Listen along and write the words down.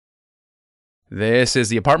This is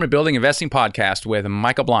the Apartment Building Investing Podcast with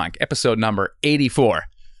Michael Blank, episode number 84.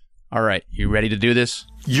 All right, you ready to do this?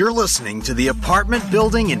 You're listening to the Apartment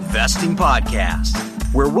Building Investing Podcast,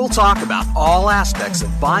 where we'll talk about all aspects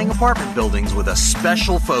of buying apartment buildings with a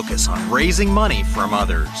special focus on raising money from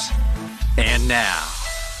others. And now,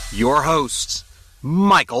 your host,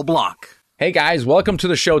 Michael Blank. Hey guys, welcome to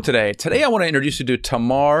the show today. Today I want to introduce you to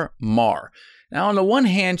Tamar Mar. Now, on the one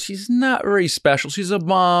hand, she's not very special. She's a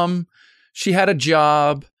mom. She had a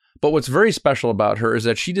job. But what's very special about her is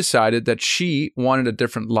that she decided that she wanted a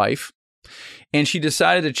different life, and she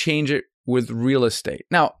decided to change it with real estate.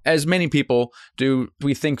 Now, as many people do,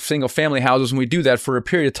 we think single family houses, and we do that for a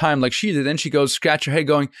period of time like she did. Then she goes, scratch her head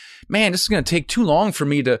going, man, this is going to take too long for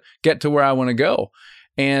me to get to where I want to go.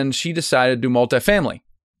 And she decided to do multifamily.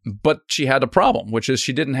 But she had a problem, which is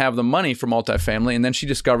she didn't have the money for multifamily, and then she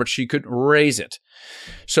discovered she could raise it.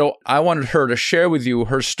 So I wanted her to share with you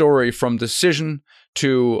her story from decision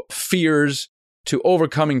to fears to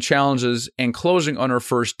overcoming challenges and closing on her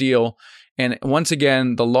first deal. And once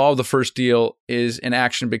again, the law of the first deal is in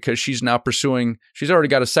action because she's already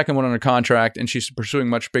got a second one under contract and she's pursuing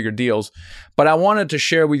much bigger deals. But I wanted to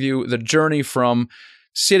share with you the journey from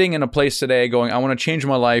sitting in a place today going, I want to change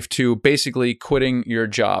my life, to basically quitting your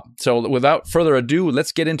job. So without further ado,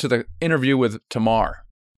 let's get into the interview with Tamar.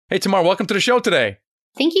 Hey, Tamar, welcome to the show today.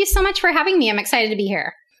 Thank you so much for having me. I'm excited to be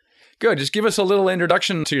here. Good. Just give us a little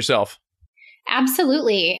introduction to yourself.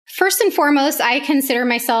 Absolutely. First and foremost, I consider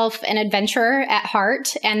myself an adventurer at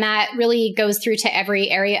heart, and that really goes through to every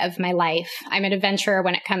area of my life. I'm an adventurer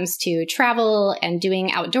when it comes to travel and doing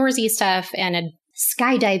outdoorsy stuff and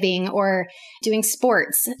skydiving or doing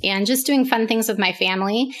sports and just doing fun things with my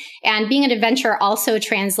family. And being an adventurer also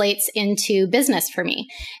translates into business for me.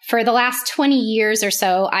 For the last 20 years or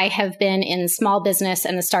so, I have been in small business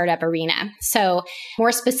and the startup arena. So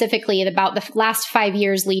more specifically, about the last 5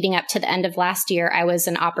 years leading up to the end of last year, I was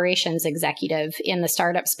an operations executive in the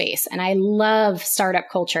startup space. And I love startup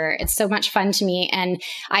culture. It's so much fun to me. And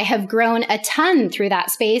I have grown a ton through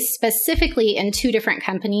that space, specifically in 2 different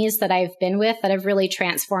companies that I've been with that have really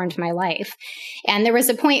transformed my life. And there was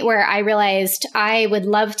a point where I realized I would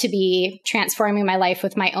love to be transforming my life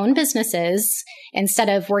with my own businesses instead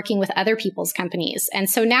of working with other people's companies. And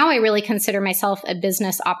so now I really consider myself a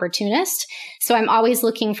business opportunist. So I'm always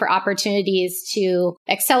looking for opportunities to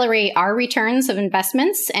accelerate our returns of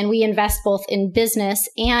investments. And we invest both in business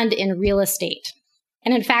and in real estate.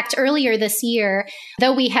 And in fact, earlier this year,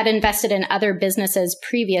 though we had invested in other businesses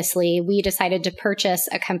previously, we decided to purchase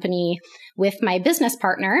a company with my business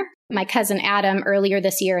partner, my cousin Adam, earlier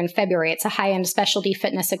this year in February. It's a high-end specialty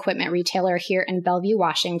fitness equipment retailer here in Bellevue,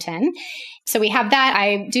 Washington. So we have that.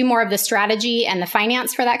 I do more of the strategy and the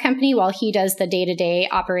finance for that company while he does the day-to-day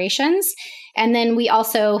operations. And then we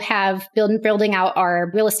also have building out our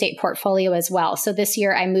real estate portfolio as well. So this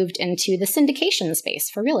year I moved into the syndication space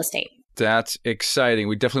for real estate. That's exciting.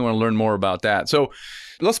 We definitely want to learn more about that. So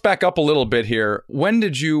let's back up a little bit here. When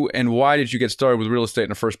did you and why did you get started with real estate in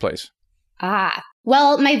the first place?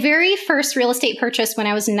 Well, my very first real estate purchase when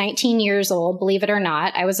I was 19 years old, believe it or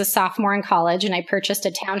not, I was a sophomore in college and I purchased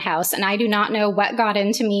a townhouse, and I do not know what got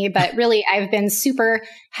into me, but really I've been super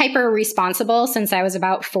hyper responsible since I was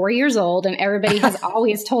about 4 years old, and everybody has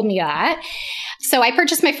always told me that. So I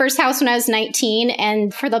purchased my first house when I was 19,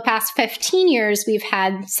 and for the past 15 years, we've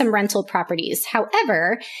had some rental properties.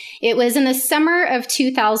 However, it was in the summer of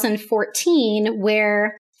 2014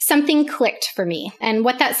 where something clicked for me. And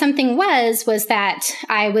what that something was that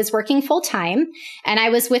I was working full time and I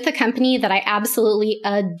was with a company that I absolutely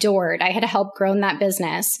adored. I had helped grow that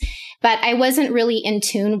business, but I wasn't really in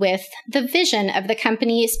tune with the vision of the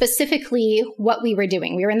company, specifically what we were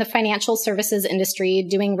doing. We were in the financial services industry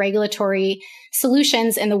doing regulatory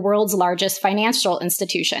solutions in the world's largest financial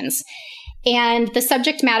institutions. And the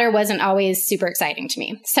subject matter wasn't always super exciting to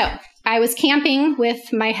me. So I was camping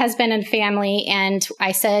with my husband and family, and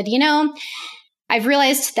I said, I've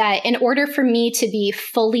realized that in order for me to be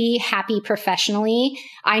fully happy professionally,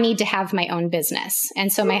 I need to have my own business.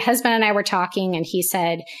 And so my husband and I were talking, and he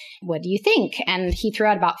said, what do you think? And he threw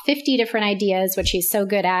out about 50 different ideas, which he's so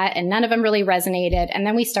good at, and none of them really resonated. And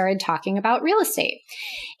then we started talking about real estate.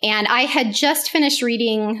 And I had just finished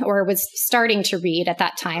reading, or was starting to read at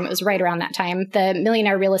that time, it was right around that time, The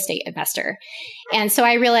Millionaire Real Estate Investor. And so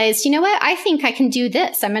I realized, you know what? I think I can do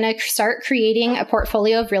this. I'm going to start creating a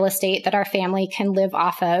portfolio of real estate that our family can live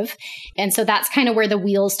off of. And so that's kind of where the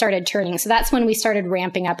wheels started turning. So that's when we started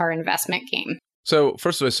ramping up our investment game. So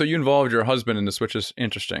first of all, so you involved your husband in this, which is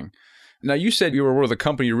interesting. Now, you said you were with a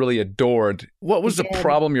company you really adored. What was the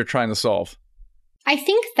problem you're trying to solve? I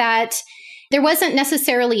think that there wasn't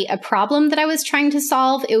necessarily a problem that I was trying to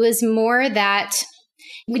solve. It was more that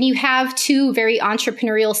when you have two very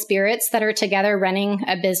entrepreneurial spirits that are together running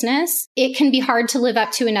a business, it can be hard to live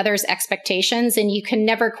up to another's expectations, and you can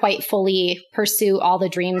never quite fully pursue all the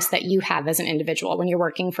dreams that you have as an individual when you're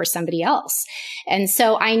working for somebody else. And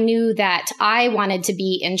so I knew that I wanted to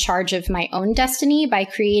be in charge of my own destiny by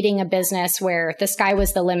creating a business where the sky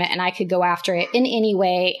was the limit and I could go after it in any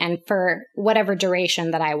way and for whatever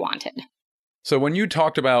duration that I wanted. So when you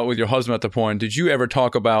talked about with your husband at the point, did you ever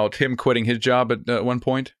talk about him quitting his job at one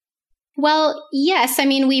point? Well, yes. I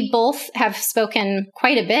mean, we both have spoken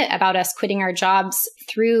quite a bit about us quitting our jobs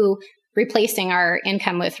through replacing our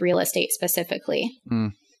income with real estate specifically.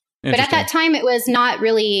 But at that time, it was not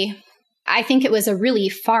really, I think it was a really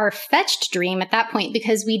far-fetched dream at that point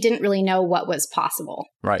because we didn't really know what was possible.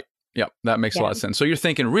 Right. Yeah, that makes a lot of sense. So you're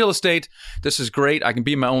thinking real estate, this is great. I can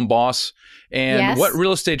be my own boss. And what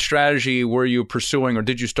real estate strategy were you pursuing or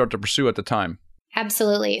did you start to pursue at the time?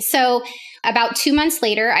 Absolutely. So about 2 months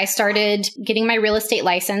later, I started getting my real estate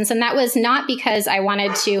license. And that was not because I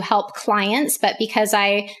wanted to help clients, but because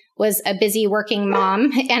I was a busy working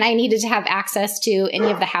mom and I needed to have access to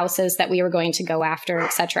any of the houses that we were going to go after,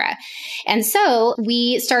 et cetera. And so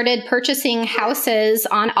we started purchasing houses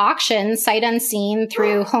on auction, sight unseen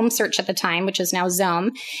through Home Search at the time, which is now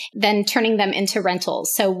Zome, then turning them into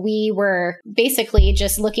rentals. So we were basically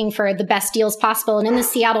just looking for the best deals possible. And in the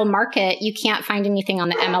Seattle market, you can't find anything on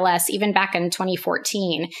the MLS. Even back in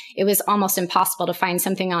 2014, it was almost impossible to find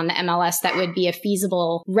something on the MLS that would be a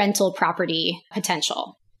feasible rental property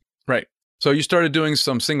potential. Right. So you started doing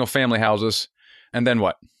some single family houses and then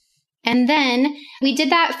what? And then we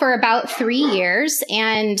did that for about 3 years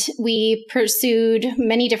and we pursued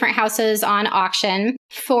many different houses on auction.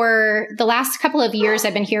 For the last couple of years,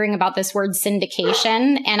 I've been hearing about this word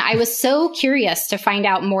syndication, and I was so curious to find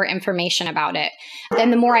out more information about it.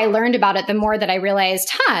 Then the more I learned about it, the more that I realized,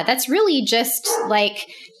 that's really just like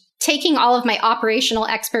taking all of my operational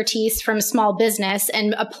expertise from small business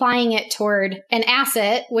and applying it toward an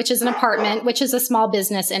asset, which is an apartment, which is a small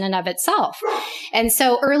business in and of itself. And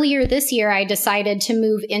so earlier this year, I decided to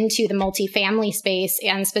move into the multifamily space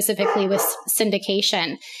and specifically with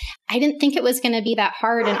syndication. I didn't think it was going to be that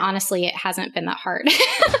hard. And honestly, it hasn't been that hard.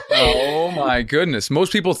 Oh my goodness.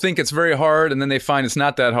 Most people think it's very hard and then they find it's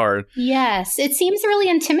not that hard. Yes. It seems really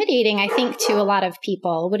intimidating, I think, to a lot of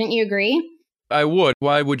people. Wouldn't you agree? I would.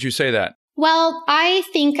 Why would you say that? Well, I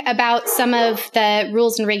think about some of the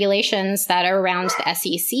rules and regulations that are around the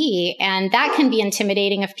SEC, and that can be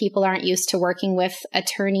intimidating if people aren't used to working with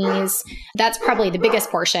attorneys. That's probably the biggest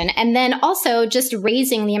portion. And then also just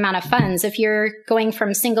raising the amount of funds. If you're going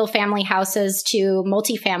from single family houses to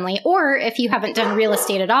multifamily, or if you haven't done real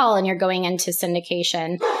estate at all and you're going into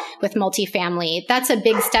syndication with multifamily, that's a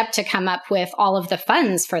big step to come up with all of the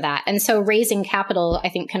funds for that. And so raising capital, I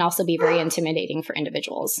think, can also be very intimidating for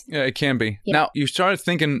individuals. Yeah, it can be. Yeah. Now, you started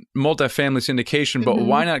thinking multifamily syndication, but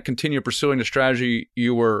why not continue pursuing the strategy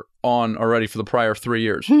you were on already for the prior 3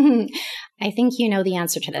 years? I think you know the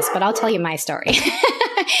answer to this, but I'll tell you my story.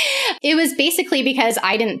 It was basically because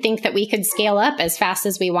I didn't think that we could scale up as fast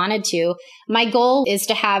as we wanted to. My goal is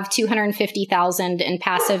to have $250,000 in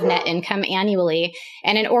passive net income annually.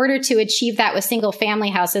 And in order to achieve that with single family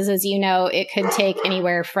houses, as you know, it could take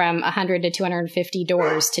anywhere from 100 to 250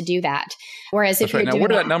 doors to do that. Whereas if you're now, where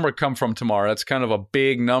did that number come from, Tamar? That's kind of a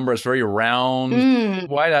big number. It's very round.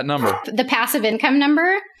 Why that number? The passive income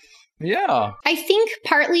number? Yeah. I think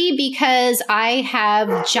partly because I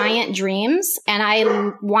have giant dreams and I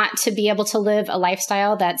want to be able to live a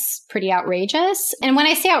lifestyle that's pretty outrageous. And when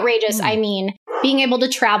I say outrageous, I mean being able to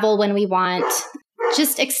travel when we want,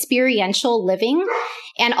 just experiential living,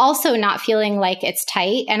 and also not feeling like it's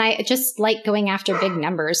tight. And I just like going after big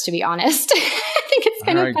numbers, to be honest. I think it's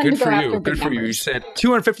kind of fun to go after big Good for numbers. you. You said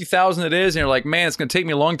 250,000 it is, and you're like, man, it's going to take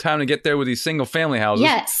me a long time to get there with these single family houses.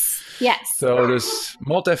 Yes. So this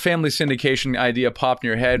multifamily syndication idea popped in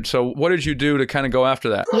your head. So what did you do to kind of go after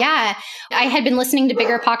that? Yeah, I had been listening to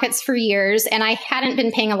Bigger Pockets for years, and I hadn't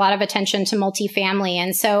been paying a lot of attention to multifamily.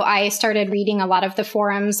 And so I started reading a lot of the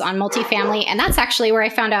forums on multifamily. And that's actually where I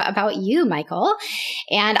found out about you, Michael.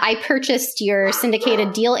 And I purchased your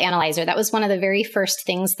syndicated deal analyzer. That was one of the very first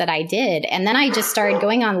things that I did. And then I just started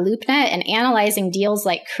going on LoopNet and analyzing deals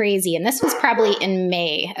like crazy. And this was probably in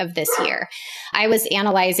May of this year. I was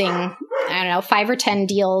analyzing, 5 or 10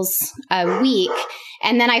 deals a week.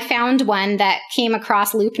 And then I found one that came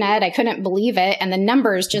across LoopNet. I couldn't believe it. And the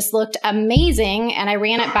numbers just looked amazing. And I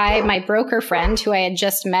ran it by my broker friend who I had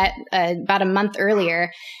just met about a month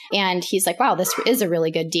earlier. And he's like, wow, this is a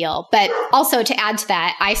really good deal. But also to add to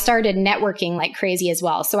that, I started networking like crazy as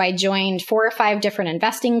well. So I joined 4 or 5 different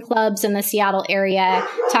investing clubs in the Seattle area,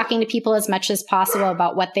 talking to people as much as possible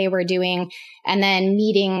about what they were doing, and then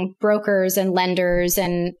meeting brokers and lenders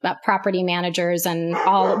and property managers and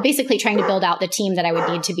all, basically trying to build out the team that I would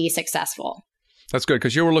need to be successful. That's good,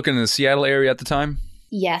 because you were looking in the Seattle area at the time?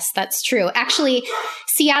 Yes, that's true. Actually,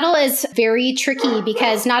 Seattle is very tricky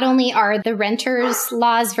because not only are the renters'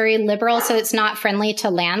 laws very liberal, so it's not friendly to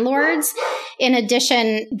landlords. In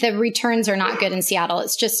addition, the returns are not good in Seattle.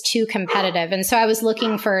 It's just too competitive. And so I was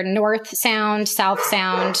looking for North Sound, South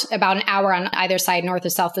Sound, about an hour on either side, north or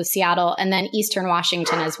south of Seattle, and then Eastern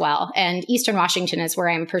Washington as well. And Eastern Washington is where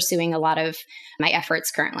I'm pursuing a lot of my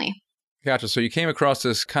efforts currently. Gotcha. So you came across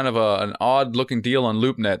this kind of an odd-looking deal on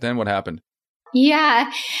LoopNet. Then what happened? Yeah,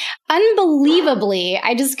 unbelievably.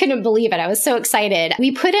 I just couldn't believe it. I was so excited.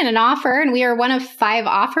 We put in an offer and we were one of 5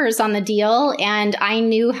 offers on the deal. And I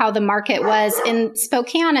knew how the market was in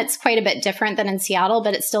Spokane. It's quite a bit different than in Seattle,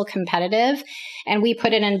 but it's still competitive. And we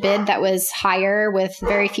put in a bid that was higher with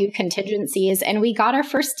very few contingencies. And we got our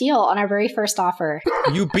first deal on our very first offer.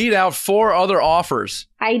 You beat out 4 other offers.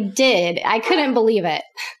 I did. I couldn't believe it.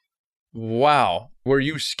 Wow. Were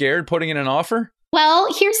you scared putting in an offer?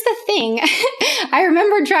 Well, here's the thing. I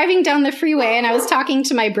remember driving down the freeway and I was talking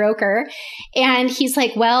to my broker and he's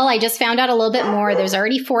like, well, I just found out a little bit more. There's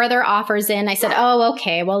already 4 other offers in. I said, oh,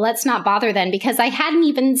 okay, well, let's not bother then, because I hadn't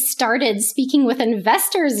even started speaking with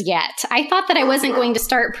investors yet. I thought that I wasn't going to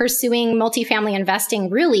start pursuing multifamily investing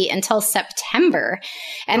really until September.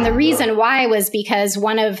 And the reason why was because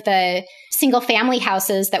one of the single family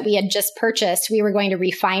houses that we had just purchased, we were going to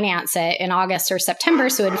refinance it in August or September.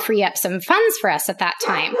 So it would free up some funds for us at that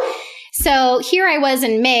time. So here I was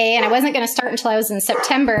in May and I wasn't going to start until I was in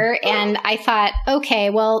September. And I thought, okay,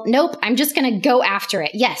 well, nope, I'm just going to go after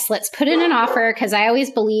it. Yes, let's put in an offer, because I always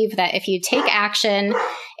believe that if you take action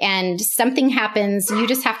and something happens, you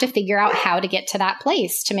just have to figure out how to get to that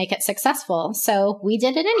place to make it successful. So we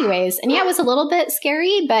did it anyways. And yeah, it was a little bit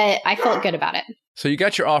scary, but I felt good about it. So you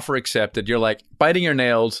got your offer accepted. You're like biting your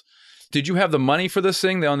nails. Did you have the money for this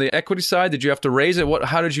thing on the equity side? Did you have to raise it?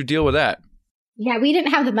 How did you deal with that? Yeah, we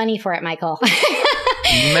didn't have the money for it, Michael.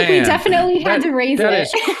 Man, we definitely had to raise it. That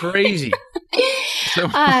is crazy. So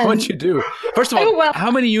what'd you do? First of all,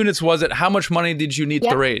 how many units was it? How much money did you need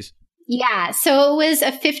to raise? Yeah, so it was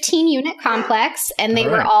a 15-unit complex, and they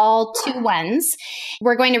were all 2-1s.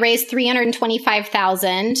 We're going to raise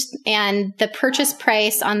 $325,000, and the purchase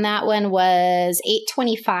price on that one was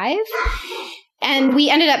 $825,000. And we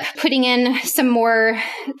ended up putting in some more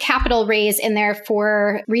capital raise in there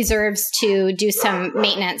for reserves to do some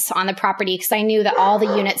maintenance on the property, because I knew that all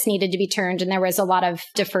the units needed to be turned and there was a lot of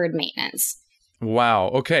deferred maintenance. Wow.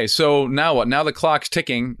 Okay. So now what? Now the clock's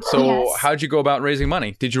ticking. So how'd you go about raising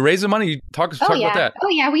money? Did you raise the money? Talk about that. Oh,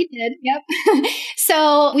 yeah, we did. Yep.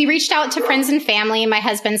 So we reached out to friends and family. My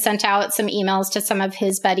husband sent out some emails to some of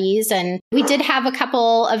his buddies, and we did have a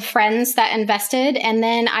couple of friends that invested. And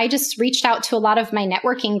then I just reached out to a lot of my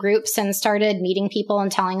networking groups and started meeting people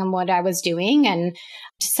and telling them what I was doing. And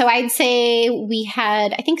so I'd say we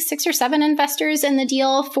had, I think, 6 or 7 investors in the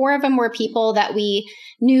deal. 4 of them were people that we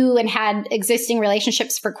knew and had existing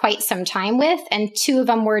relationships for quite some time with. And 2 of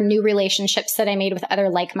them were new relationships that I made with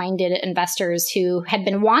other like-minded investors who had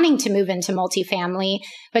been wanting to move into multifamily,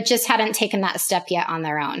 but just hadn't taken that step yet on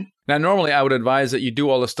their own. Now, normally I would advise that you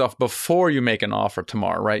do all this stuff before you make an offer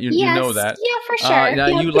tomorrow, right? You know that. Yeah, for sure.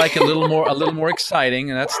 Now you like a little more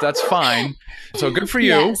exciting, and that's fine. So good for you.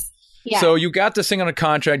 Yes. Yeah. So you got this thing on a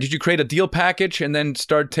contract. Did you create a deal package and then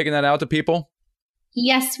start taking that out to people?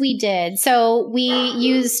 Yes, we did. So we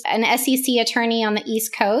used an SEC attorney on the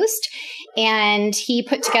East Coast, and he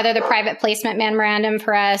put together the private placement memorandum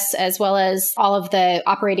for us, as well as all of the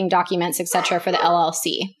operating documents, et cetera, for the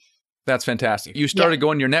LLC. That's fantastic. You started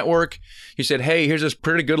going to your network. You said, hey, here's this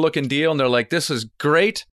pretty good looking deal. And they're like, this is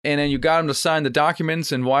great. And then you got them to sign the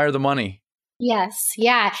documents and wire the money. Yes.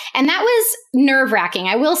 Yeah. And that was nerve-wracking.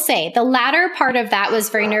 I will say the latter part of that was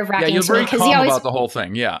very nerve-wracking. Yeah, you're very calm about the whole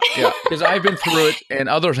thing. Yeah. Yeah. Because I've been through it and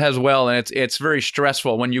others as well. And it's very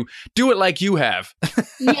stressful when you do it like you have.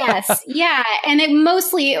 Yes. Yeah. And it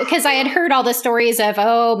mostly because I had heard all the stories of,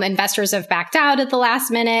 investors have backed out at the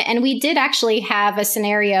last minute. And we did actually have a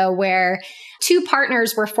scenario where two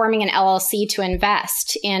partners were forming an LLC to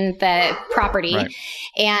invest in the property. Right.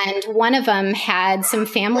 And one of them had some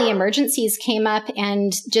family emergencies came up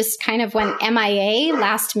and just kind of went MIA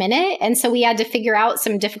last minute. And so we had to figure out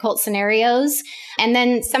some difficult scenarios. And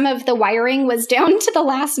then some of the wiring was down to the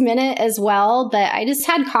last minute as well. But I just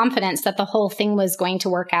had confidence that the whole thing was going to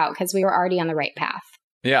work out because we were already on the right path.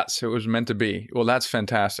 Yes, it was meant to be. Well, that's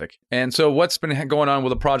fantastic. And so what's been going on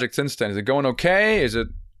with the project since then? Is it going okay? Is it?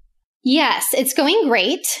 Yes, it's going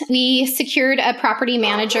great. We secured a property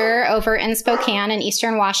manager over in Spokane in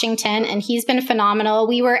Eastern Washington, and he's been phenomenal.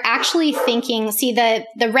 We were actually thinking,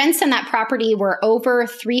 the rents in that property were over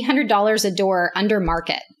 $300 a door under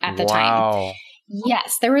market at the time. Wow.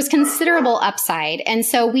 Yes, there was considerable upside. And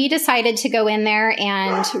so we decided to go in there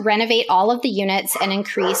and renovate all of the units and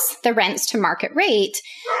increase the rents to market rate.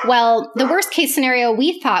 Well, the worst case scenario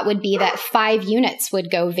we thought would be that 5 units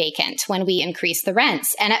would go vacant when we increased the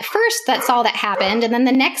rents. And at first, that's all that happened. And then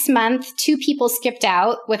the next month, 2 people skipped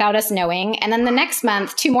out without us knowing. And then the next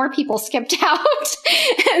month, 2 more people skipped out.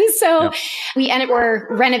 And so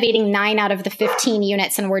we're renovating 9 out of the 15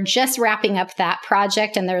 units, and we're just wrapping up that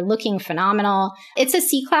project, and they're looking phenomenal. It's a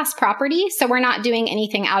C-class property, so we're not doing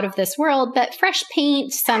anything out of this world, but fresh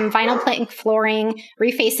paint, some vinyl plank flooring,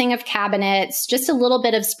 refacing of cabinets, just a little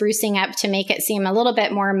bit of sprucing up to make it seem a little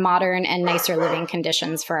bit more modern and nicer living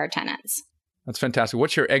conditions for our tenants. That's fantastic.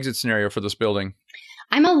 What's your exit scenario for this building?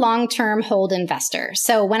 I'm a long-term hold investor.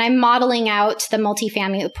 So when I'm modeling out the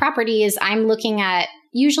multifamily properties, I'm looking at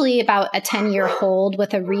usually about a 10-year hold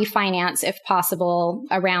with a refinance, if possible,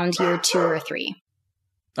 around year 2 or 3.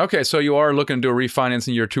 Okay, so you are looking to do a refinance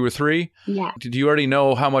in year 2 or 3? Yeah. Do you already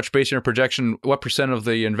know how much, based on your projection, what percent of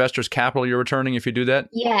the investor's capital you're returning if you do that?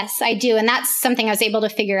 Yes, I do. And that's something I was able to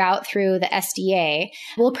figure out through the SDA.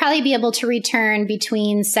 We'll probably be able to return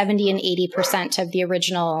between 70 and 80% of the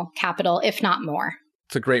original capital, if not more.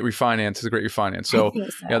 It's a great refinance. It's a great refinance. So, I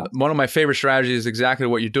think so. Yeah, one of my favorite strategies is exactly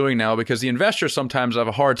what you're doing now, because the investors sometimes have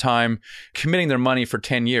a hard time committing their money for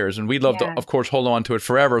 10 years. And we'd love to, of course, hold on to it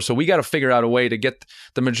forever. So we got to figure out a way to get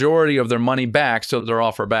the majority of their money back so they're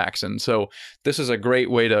off our backs. And so this is a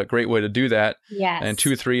great way to do that. Yes. And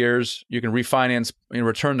 2-3 years, you can refinance and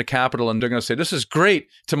return the capital. And they're going to say, this is great,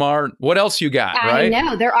 Tamar. What else you got, right? I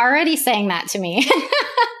know. They're already saying that to me.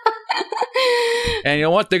 And you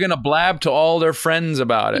know what? They're going to blab to all their friends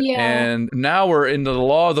about it. Yeah. And now we're into the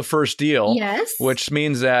law of the first deal, Yes. which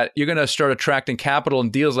means that you're going to start attracting capital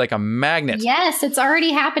and deals like a magnet. Yes, it's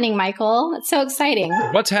already happening, Michael. It's so exciting.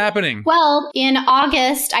 What's happening? Well, in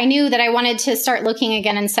August, I knew that I wanted to start looking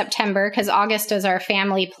again in September because August is our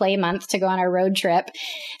family play month to go on our road trip.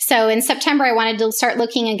 So in September, I wanted to start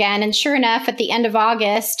looking again. And sure enough, at the end of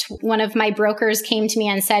August, one of my brokers came to me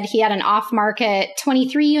and said he had an off-market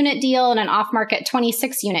 23-unit deal and an off-market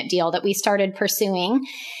 26-unit deal that we started pursuing.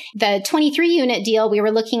 The 23-unit deal, we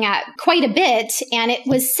were looking at quite a bit, and it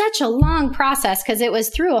was such a long process because it was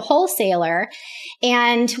through a wholesaler.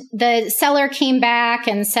 And the seller came back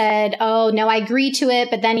and said, oh, no, I agreed to it.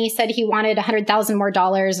 But then he said he wanted $100,000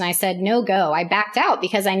 more. And I said, no go. I backed out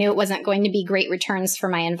because I knew it wasn't going to be great returns for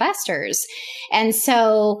my investors. And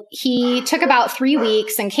so he took about 3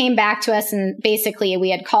 weeks and came back to us. And basically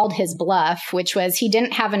we had called his bluff, which was he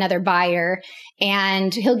didn't have another buyer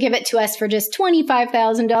and he'll give it to us for just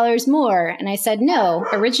 $25,000 more. And I said, no,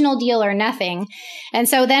 original deal or nothing. And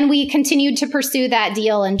so then we continued to pursue that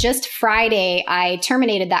deal. And just Friday, I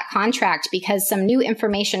terminated that contract because some new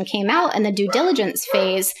information came out in the due diligence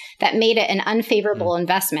phase that made it an unfavorable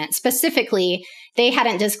investment. Specifically, they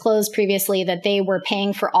hadn't disclosed previously that they were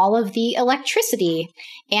paying for all of the electricity.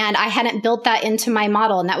 And I hadn't built that into my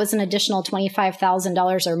model. And that was an additional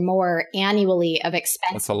 $25,000 or more annually of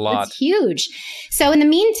expense. That's a lot. It's huge. So in the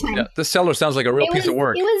meantime, the seller sounds like a real piece of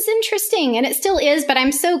work. It was interesting, and it still is, but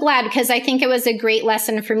I'm so glad because I think it was a great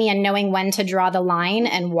lesson for me in knowing when to draw the line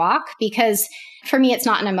and walk, because for me, it's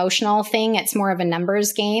not an emotional thing. It's more of a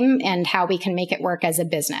numbers game and how we can make it work as a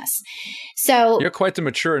business. So you're quite the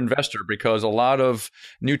mature investor, because a lot of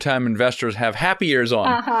new time investors have happy ears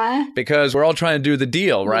on because we're all trying to do the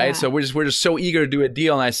deal, right? Yeah. So we're just so eager to do a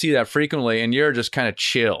deal. And I see that frequently, and you're just kind of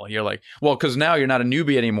chill. You're like, well, because now you're not a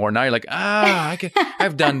newbie anymore. Now you're like,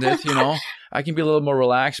 I've done this, I can be a little more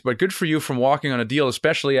relaxed, but good for you from walking on a deal,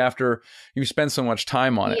 especially after you spend so much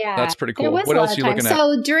time on it. Yeah, that's pretty cool. What else are you looking at?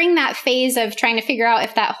 So during that phase of trying to figure out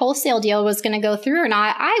if that wholesale deal was going to go through or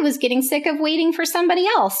not, I was getting sick of waiting for somebody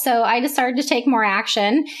else. So I decided to take more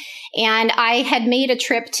action. And I had made a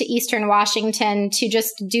trip to Eastern Washington to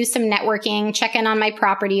just do some networking, check in on my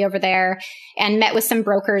property over there, and met with some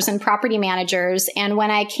brokers and property managers. And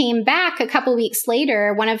when I came back a couple weeks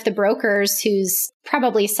later, one of the brokers who's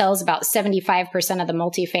probably sells about 75% of the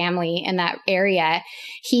multifamily in that area.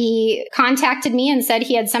 He contacted me and said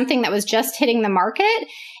he had something that was just hitting the market.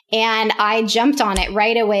 And I jumped on it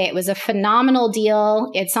right away. It was a phenomenal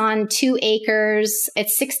deal. It's on 2 acres.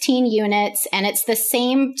 It's 16 units. And it's the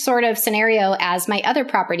same sort of scenario as my other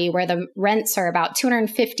property where the rents are about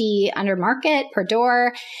 $250 under market per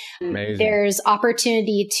door. Amazing. There's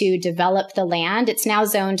opportunity to develop the land. It's now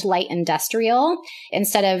zoned light industrial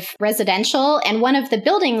instead of residential. And one of the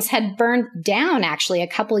buildings had burned down actually a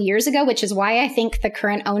couple years ago, which is why I think the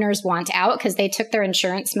current owners want out, because they took their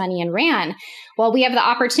insurance money and ran. Well, we have the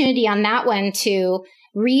opportunity on that one to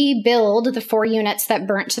rebuild the 4 units that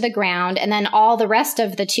burnt to the ground. And then all the rest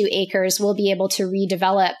of the 2 acres will be able to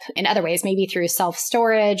redevelop in other ways, maybe through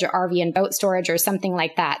self-storage or RV and boat storage or something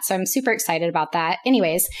like that. So I'm super excited about that.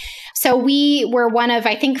 Anyways, so we were one of,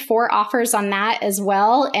 I think, 4 offers on that as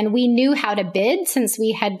well. And we knew how to bid since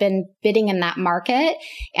we had been bidding in that market.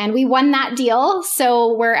 And we won that deal.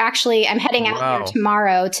 So I'm heading out there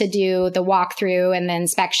tomorrow to do the walkthrough and the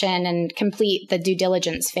inspection and complete the due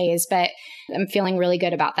diligence phase. But I'm feeling really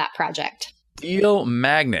good about that project. Deal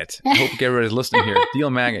magnet. I hope everybody's listening here. Deal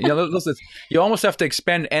magnet. Listen, you almost have to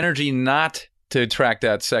expend energy not to track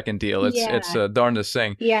that second deal. It's the darndest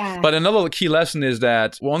thing. Yeah. But another key lesson is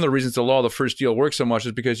that one of the reasons the law of the first deal works so much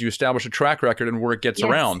is because you establish a track record and word gets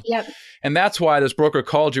around. Yep. And that's why this broker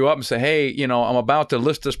called you up and said, hey, I'm about to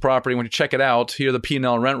list this property. When you check it out, here are the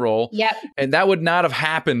P&L rent roll. Yep. And that would not have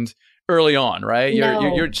happened early on, right?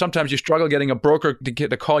 No. Sometimes you struggle getting a broker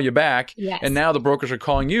to call you back. Yes. And now the brokers are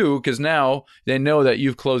calling you because now they know that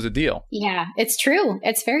you've closed the deal. Yeah, it's true.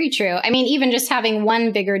 It's very true. I mean, even just having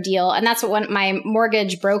one bigger deal, and that's what my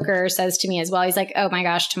mortgage broker says to me as well. He's like, oh my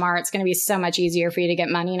gosh, Tamar, it's going to be so much easier for you to get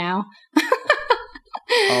money now.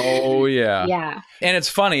 Oh, yeah. Yeah. And it's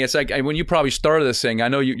funny. It's like when you probably started this thing, I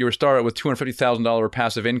know you were started with $250,000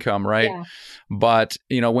 passive income, right? Yeah. But,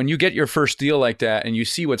 when you get your first deal like that and you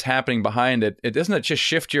see what's happening behind it, doesn't it just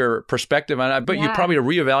shift your perspective? And I bet you probably are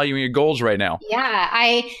reevaluating your goals right now. Yeah,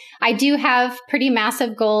 I do have pretty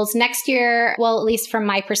massive goals next year. Well, at least from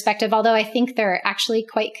my perspective, although I think they're actually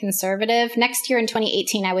quite conservative. Next year in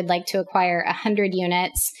 2018, I would like to acquire 100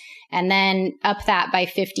 units and then up that by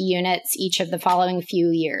 50 units each of the following few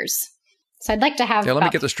years. So I'd like to have let me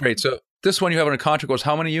get this straight. So this one you have under contract was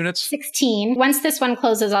how many units? 16. Once this one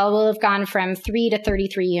closes, I will have gone from 3 to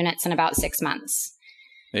 33 units in about 6 months.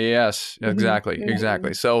 Yes, exactly. Mm-hmm.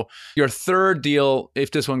 Exactly. So your third deal,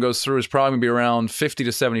 if this one goes through, is probably going to be around 50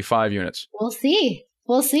 to 75 units. We'll see.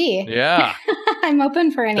 Yeah. I'm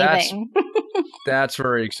open for anything. That's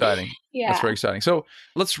very exciting. Yeah. That's very exciting. So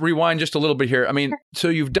let's rewind just a little bit here. I mean, so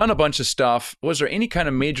you've done a bunch of stuff. Was there any kind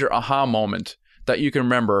of major aha moment that you can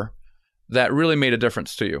remember that really made a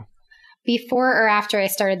difference to you? Before or after I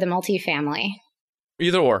started the multifamily?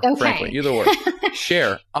 Either or, okay. Frankly, either or.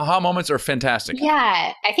 Share. Aha moments are fantastic.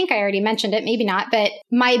 Yeah, I think I already mentioned it, maybe not, but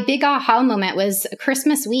my big aha moment was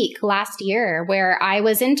Christmas week last year where I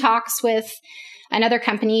was in talks with another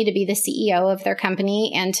company to be the CEO of their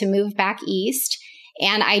company and to move back east.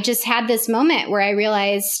 And I just had this moment where I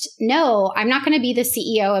realized, no, I'm not going to be the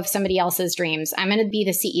CEO of somebody else's dreams. I'm going to be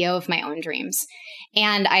the CEO of my own dreams.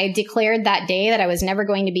 And I declared that day that I was never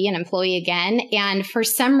going to be an employee again. And for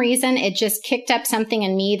some reason, it just kicked up something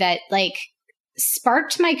in me that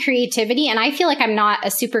sparked my creativity. And I feel like I'm not a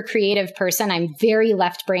super creative person. I'm very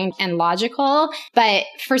left-brained and logical. But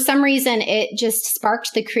for some reason, it just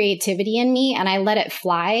sparked the creativity in me and I let it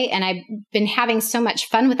fly. And I've been having so much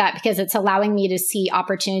fun with that because it's allowing me to see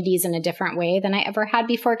opportunities in a different way than I ever had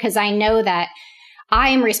before. Because I know that I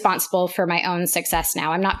am responsible for my own success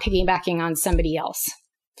now. I'm not piggybacking on somebody else,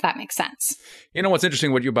 if that makes sense. You know what's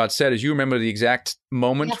interesting, what you about said, is you remember the exact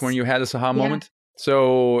moment when you had this aha moment?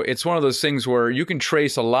 So it's one of those things where you can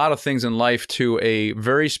trace a lot of things in life to a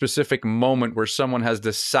very specific moment where someone has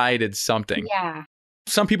decided something. Yeah.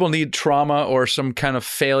 Some people need trauma or some kind of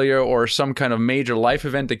failure or some kind of major life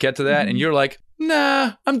event to get to that. And you're like,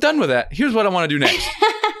 nah, I'm done with that. Here's what I want to do next.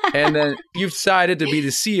 And then you've decided to be the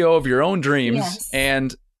CEO of your own dreams.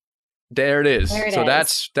 And there it is. So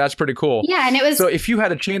that's pretty cool. Yeah. And it was. So if you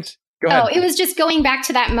had a chance. Go ahead. It was just going back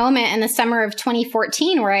to that moment in the summer of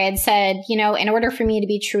 2014 where I had said, in order for me to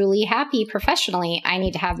be truly happy professionally, I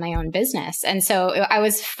need to have my own business. And so I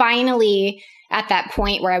was finally at that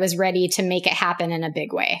point where I was ready to make it happen in a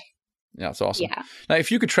big way. Yeah, that's awesome. Yeah. Now,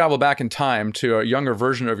 if you could travel back in time to a younger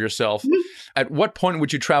version of yourself, at what point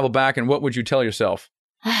would you travel back and what would you tell yourself?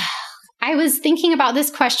 I was thinking about this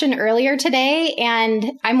question earlier today,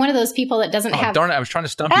 and I'm one of those people that doesn't have... Darn it, I was trying to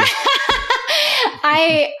stump you.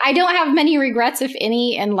 I don't have many regrets, if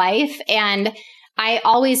any, in life. And I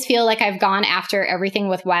always feel like I've gone after everything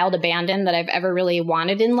with wild abandon that I've ever really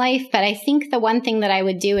wanted in life. But I think the one thing that I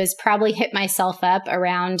would do is probably hit myself up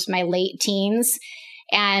around my late teens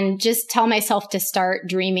and just tell myself to start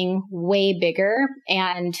dreaming way bigger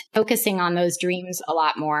and focusing on those dreams a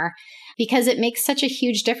lot more, because it makes such a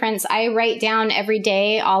huge difference. I write down every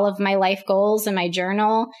day all of my life goals in my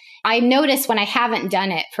journal. I notice when I haven't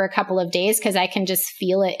done it for a couple of days because I can just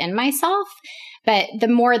feel it in myself. But the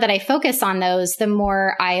more that I focus on those, the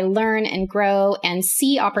more I learn and grow and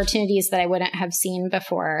see opportunities that I wouldn't have seen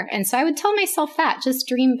before. And so I would tell myself that, just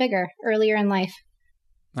dream bigger earlier in life.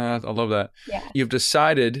 I love that. Yeah. You've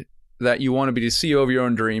decided that you want to be the CEO of your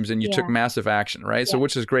own dreams, and you took massive action, right? So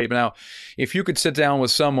which is great. But now, if you could sit down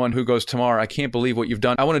with someone who goes, Tamar, I can't believe what you've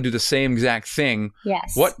done. I want to do the same exact thing.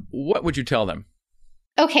 Yes. What would you tell them?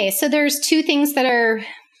 Okay, so there's two things that are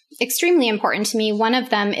extremely important to me. One of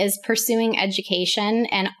them is pursuing education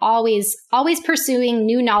and always pursuing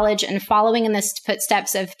new knowledge and following in the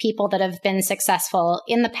footsteps of people that have been successful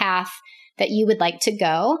in the path that you would like to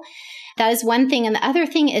go. That is one thing. And the other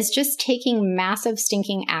thing is just taking massive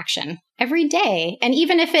stinking action every day. And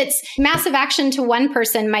even if it's massive action to one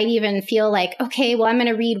person might even feel like, okay, well, I'm going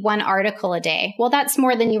to read one article a day. Well, that's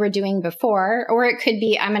more than you were doing before. Or it could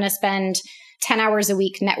be, I'm going to spend 10 hours a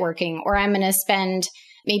week networking, or I'm going to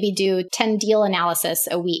maybe do 10 deal analysis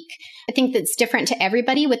a week. I think that's different to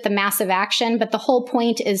everybody with the massive action, but the whole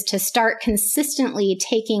point is to start consistently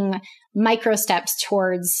taking micro steps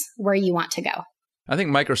towards where you want to go. I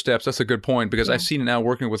think micro steps, that's a good point, because I've seen it now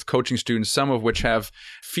working with coaching students, some of which have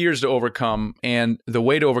fears to overcome. And the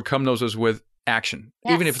way to overcome those is with action.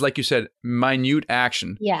 Yes. Even if, like you said, minute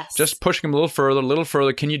action. Yes. Just pushing them a little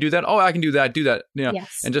further. Can you do that? Oh, I can do that. Do that. You know,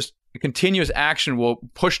 and just continuous action will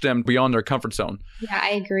push them beyond their comfort zone. Yeah,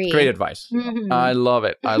 I agree. Great advice. Mm-hmm. I love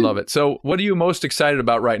it. I love it. So what are you most excited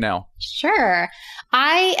about right now? Sure.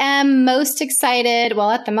 I am most excited.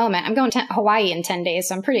 Well, at the moment, I'm going to Hawaii in 10 days,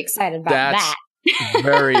 so I'm pretty excited about that.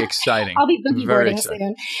 Very exciting. I'll be boogie boarding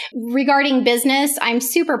soon. Regarding business, I'm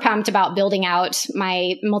super pumped about building out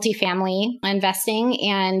my multifamily investing.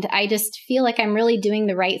 And I just feel like I'm really doing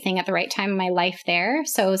the right thing at the right time in my life there.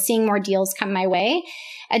 So seeing more deals come my way.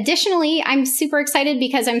 Additionally, I'm super excited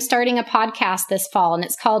because I'm starting a podcast this fall, and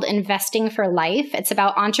it's called Investing for Life. It's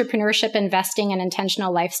about entrepreneurship, investing, and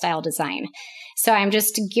intentional lifestyle design. So I'm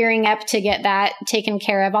just gearing up to get that taken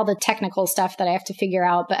care of, all the technical stuff that I have to figure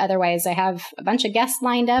out. But otherwise, I have a bunch of guests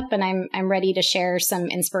lined up, and I'm ready to share some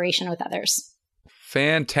inspiration with others.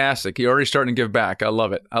 Fantastic. You're already starting to give back. I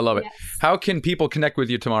love it. I love it. How can people connect with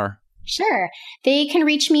you, Tamar? Sure. They can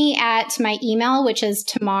reach me at my email, which is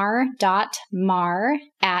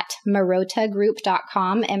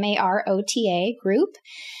tamar.mar@marotagroup.com, MAROTA group.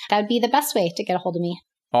 That would be the best way to get a hold of me.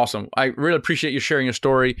 Awesome. I really appreciate you sharing your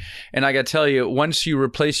story. And I got to tell you, once you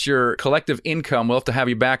replace your collective income, we'll have to have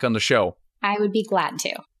you back on the show. I would be glad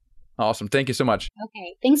to. Awesome. Thank you so much.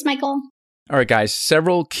 Okay. Thanks, Michael. All right, guys.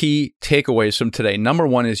 Several key takeaways from today. Number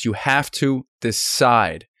one is you have to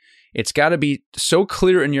decide. It's got to be so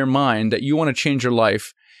clear in your mind that you want to change your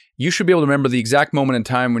life. You should be able to remember the exact moment in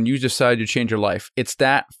time when you decided to change your life. It's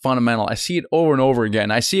that fundamental. I see it over and over again.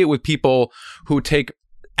 I see it with people who take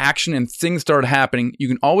action and things start happening. You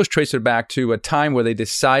can always trace it back to a time where they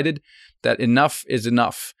decided that enough is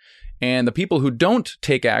enough. And the people who don't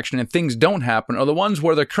take action and things don't happen are the ones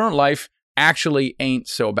where their current life actually ain't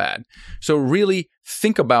so bad. So really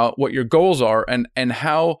think about what your goals are and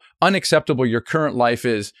how unacceptable your current life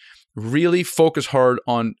is. Really focus hard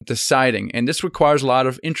on deciding. And this requires a lot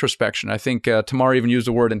of introspection. I think Tamar even used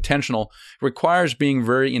the word intentional. It requires being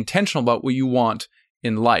very intentional about what you want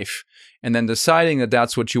in life and then deciding that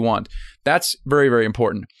that's what you want. That's very, very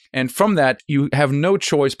important. And from that, you have no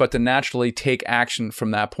choice but to naturally take action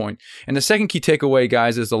from that point. And the second key takeaway,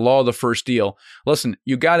 guys, is the law of the first deal. Listen,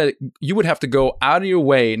 you would have to go out of your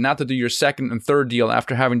way not to do your second and third deal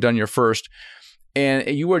after having done your first. And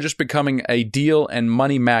you are just becoming a deal and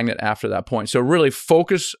money magnet after that point. So really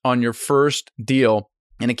focus on your first deal.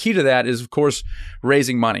 And a key to that is, of course,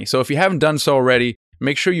 raising money. So if you haven't done so already,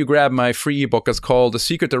 make sure you grab my free ebook. It's called The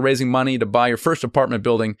Secret to Raising Money to Buy Your First Apartment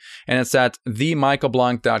Building. And it's at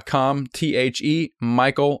themichaelblank.com,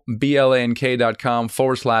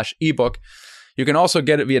 themichaelblank.com/ebook. You can also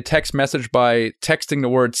get it via text message by texting the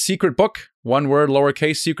word secret book, one word,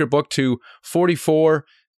 lowercase, secret book, to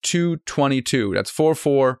 44222. That's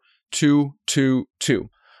 44222.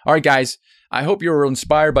 All right, guys, I hope you were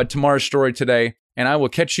inspired by Tamar's story today, and I will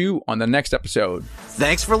catch you on the next episode.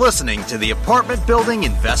 Thanks for listening to the Apartment Building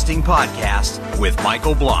Investing Podcast with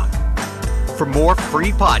Michael Blank. For more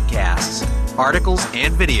free podcasts, articles,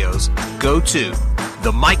 and videos, go to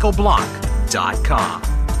themichaelblank.com. TamarMarr.com.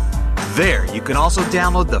 There, you can also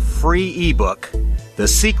download the free ebook, The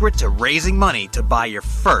Secret to Raising Money to Buy Your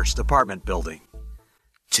First Apartment Building.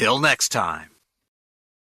 Till next time.